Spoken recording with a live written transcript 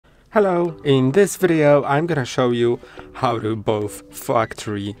Hello, in this video I'm gonna show you how to both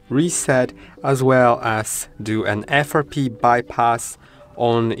factory reset as well as do an FRP bypass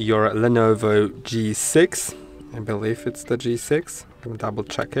on your Lenovo G6. I believe it's the G6, I'm gonna double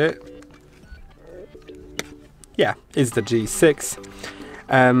check it. Yeah, it's the G6.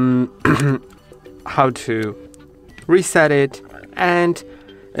 How to reset it, and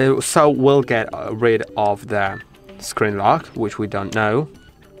so we'll get rid of the screen lock, which we don't know.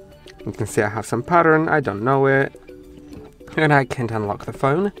 You can see I have some pattern, I don't know it, and I can't unlock the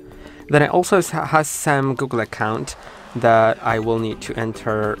phone. Then it also has some Google account that I will need to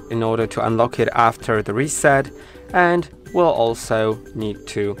enter in order to unlock it after the reset, and we'll also need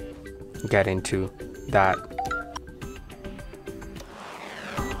to get into that.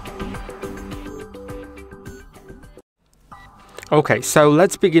 Okay, so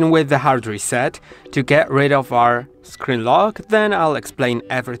let's begin with the hard reset to get rid of our screen lock, then I'll explain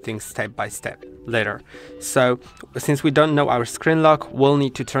everything step by step later. So, since we don't know our screen lock, we'll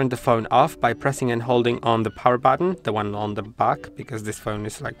need to turn the phone off by pressing and holding on the power button, the one on the back, because this phone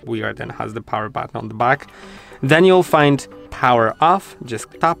is like weird and has the power button on the back. Then you'll find power off,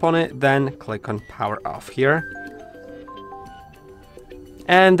 just tap on it, then click on power off here.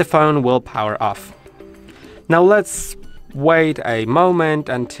 And the phone will power off. Now let's wait a moment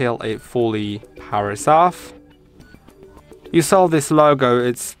until it fully powers off. You saw this logo,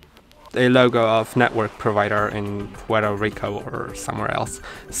 it's a logo of network provider in Puerto Rico or somewhere else.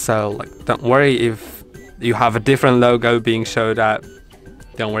 So like, don't worry if you have a different logo being showed up,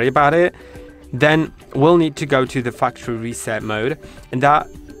 don't worry about it. Then we'll need to go to the factory reset mode, and that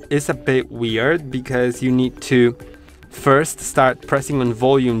is a bit weird because you need to first start pressing on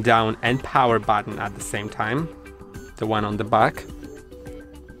volume down and power button at the same time. The one on the back.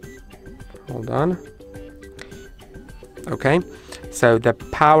 Hold on. Okay, so the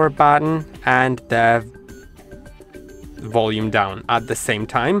power button and the volume down at the same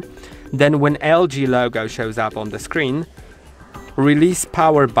time. Then when LG logo shows up on the screen, release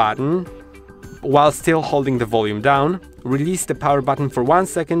power button while still holding the volume down. Release the power button for 1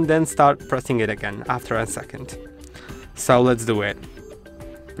 second, then start pressing it again after a second. So let's do it.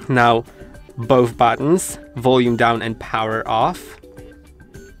 Now, both buttons, volume down and power off.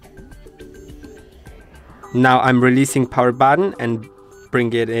 Now I'm releasing power button and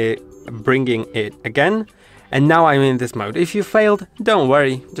bringing it again, and now I'm in this mode. If you failed, don't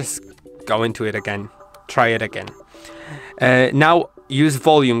worry, just go into it again, try it again. Now use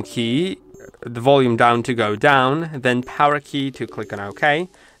volume key, the volume down to go down, then power key to click on OK,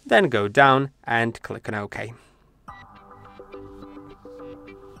 then go down and click on OK.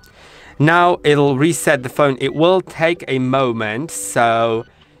 Now it'll reset the phone. It will take a moment, so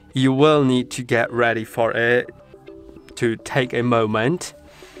you will need to get ready for it to take a moment.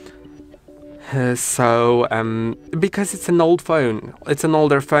 Because it's an old phone, it's an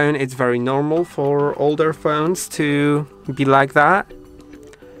older phone, it's very normal for older phones to be like that.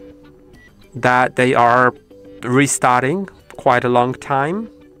 That they are restarting quite a long time.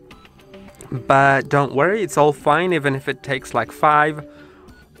 But don't worry, it's all fine, even if it takes like 5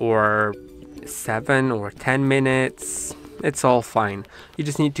 or 7 or 10 minutes, it's all fine. You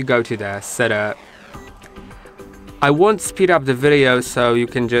just need to go to the setup. I won't speed up the video so you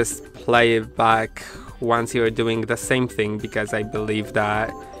can just play it back once you're doing the same thing, because I believe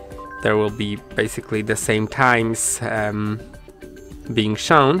that there will be basically the same times being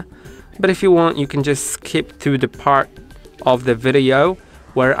shown. But if you want, you can just skip to the part of the video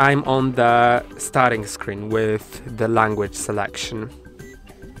where I'm on the starting screen with the language selection.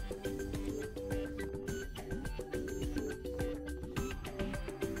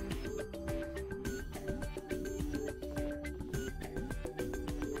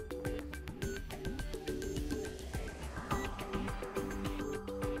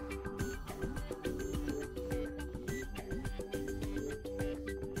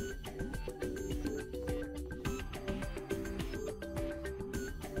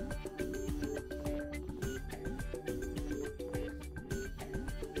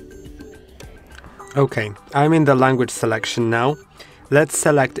 Okay, I'm in the language selection now. Let's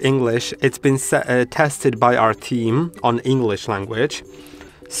select English. It's been tested by our team on English language,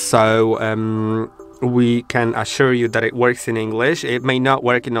 so we can assure you that it works in English. It may not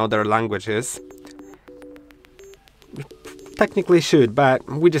work in other languages. Technically should, but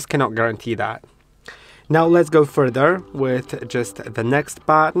we just cannot guarantee that. Now let's go further with just the next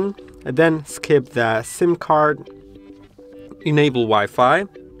button, and then skip the SIM card, enable Wi-Fi,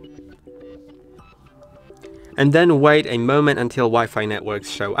 and then wait a moment until Wi-Fi networks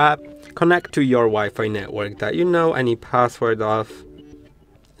show up. Connect to your Wi-Fi network that you know any password of,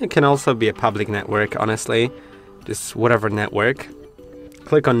 It can also be a public network, honestly, just whatever network.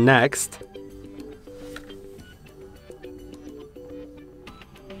 Click on next.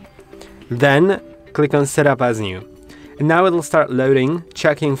 Then click on setup as new. And now it'll start loading,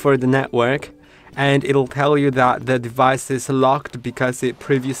 checking for the network, and it'll tell you that the device is locked because it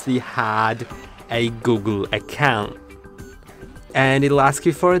previously had a Google account. And it'll ask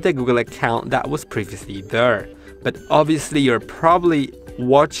you for the Google account that was previously there. But obviously you're probably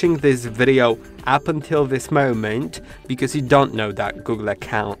watching this video up until this moment because you don't know that Google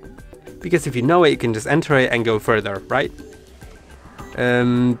account. Because if you know it, you can just enter it and go further, right?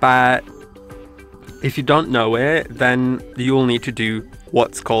 But if you don't know it, then you'll need to do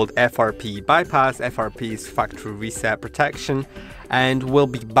what's called FRP bypass. FRP is factory reset protection, and we'll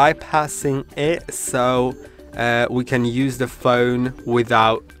be bypassing it so we can use the phone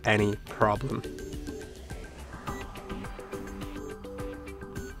without any problem.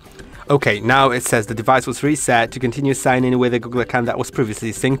 Okay, now it says the device was reset. To continue, sign in with a Google account that was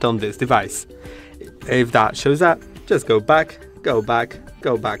previously synced on this device. If that shows up, just go back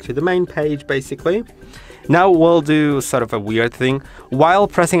to the main page, basically. Now we'll do sort of a weird thing. While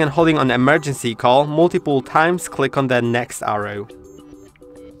pressing and holding on emergency call multiple times, click on the next arrow.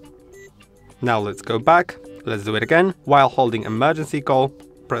 Now let's go back. Let's do it again. While holding emergency call,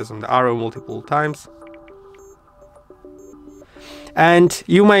 press on the arrow multiple times. And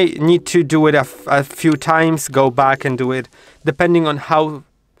you may need to do it a few times, go back and do it, depending on how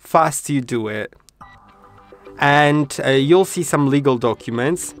fast you do it. And you'll see some legal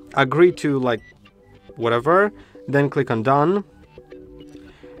documents. Agree to like whatever, then click on done.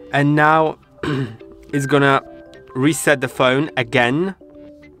 And now it's gonna reset the phone again.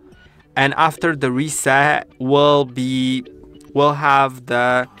 And after the reset, we'll have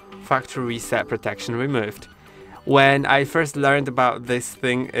the factory reset protection removed. When I first learned about this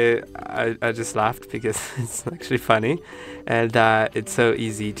thing, I just laughed because it's actually funny, and it's so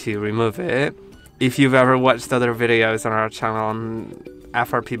easy to remove it. If you've ever watched other videos on our channel on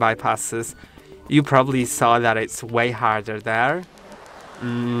FRP bypasses, you probably saw that it's way harder there.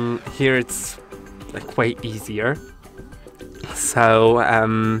 Here it's like way easier. So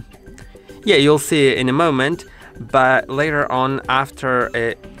yeah, you'll see it in a moment, but later on, after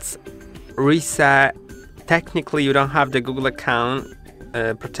it's reset, technically you don't have the Google account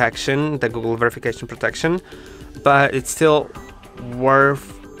protection, the Google verification protection, but it's still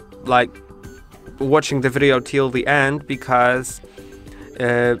worth like watching the video till the end, because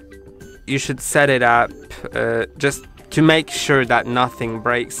you should set it up just to make sure that nothing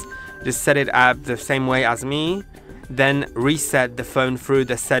breaks. Just set it up the same way as me, then reset the phone through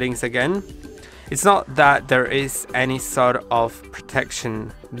the settings again. It's not that there is any sort of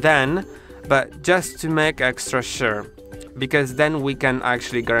protection then, but just to make extra sure, because then we can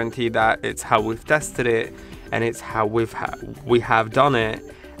actually guarantee that it's how we've tested it and it's how we have done it,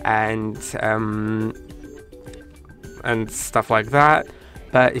 and stuff like that.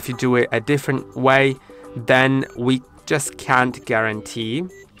 But if you do it a different way, then we just can't guarantee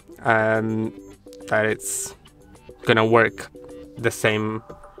that it's gonna work the same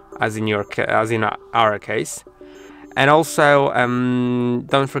as in our case. And also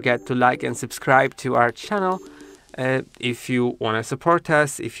don't forget to like and subscribe to our channel if you want to support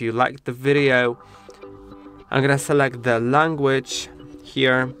us. If you like the video, I'm gonna select the language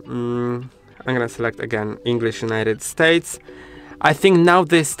here. I'm gonna select again English United States. I think now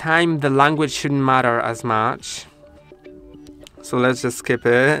this time the language shouldn't matter as much, so let's just skip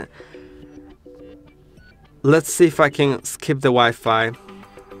it. Let's see if I can skip the Wi-Fi.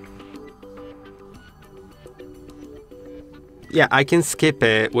 Yeah, I can skip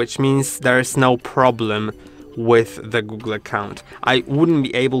it, which means there's no problem with the Google account. I wouldn't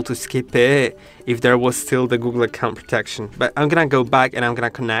be able to skip it if there was still the Google account protection. But I'm gonna go back and I'm gonna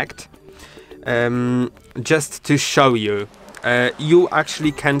connect just to show you. You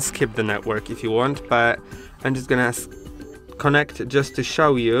actually can skip the network if you want, but I'm just gonna connect just to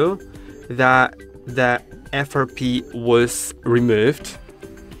show you that the FRP was removed,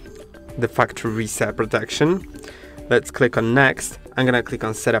 the factory reset protection. Let's click on next. I'm gonna click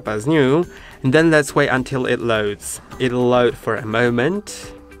on setup as new, and then let's wait until it loads. It'll load for a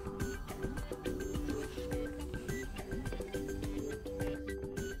moment.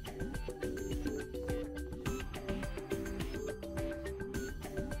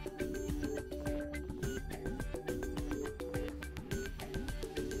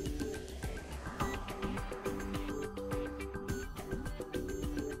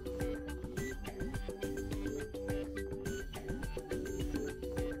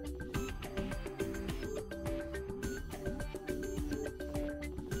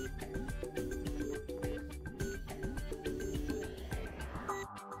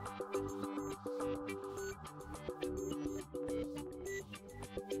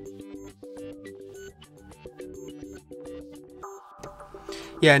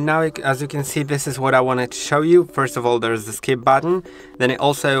 Yeah, now as you can see, this is what I wanted to show you. First of all, there's the skip button. Then it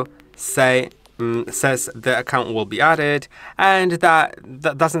also says the account will be added, and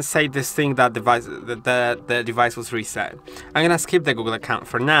that doesn't say this thing that the device was reset. I'm gonna skip the Google account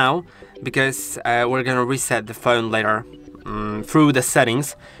for now because we're gonna reset the phone later through the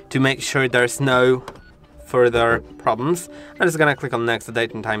settings to make sure there's no further problems. I'm just gonna click on next. The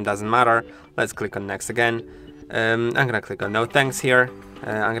date and time doesn't matter. Let's click on next again. I'm gonna click on no thanks here.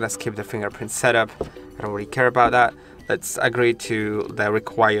 I'm gonna skip the fingerprint setup. I don't really care about that. Let's agree to the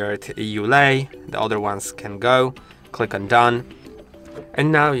required EULA. The other ones can go. Click on done.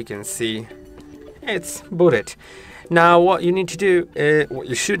 And now you can see it's booted. Now what you need to do, what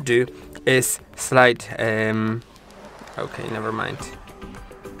you should do is slide, okay, never mind.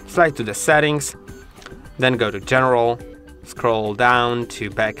 Slide to the settings, then go to general, scroll down to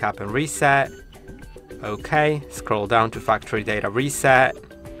backup and reset. Okay, scroll down to factory data reset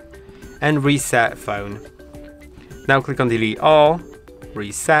and reset phone. Now click on delete all,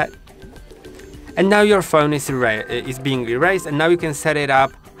 reset, and now your phone is being erased, and now you can set it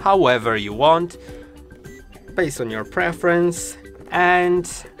up however you want based on your preference, and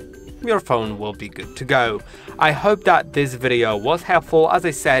your phone will be good to go. I hope that this video was helpful. As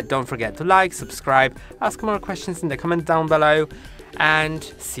I said, don't forget to like, subscribe, ask more questions in the comments down below, and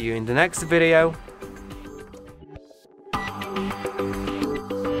see you in the next video.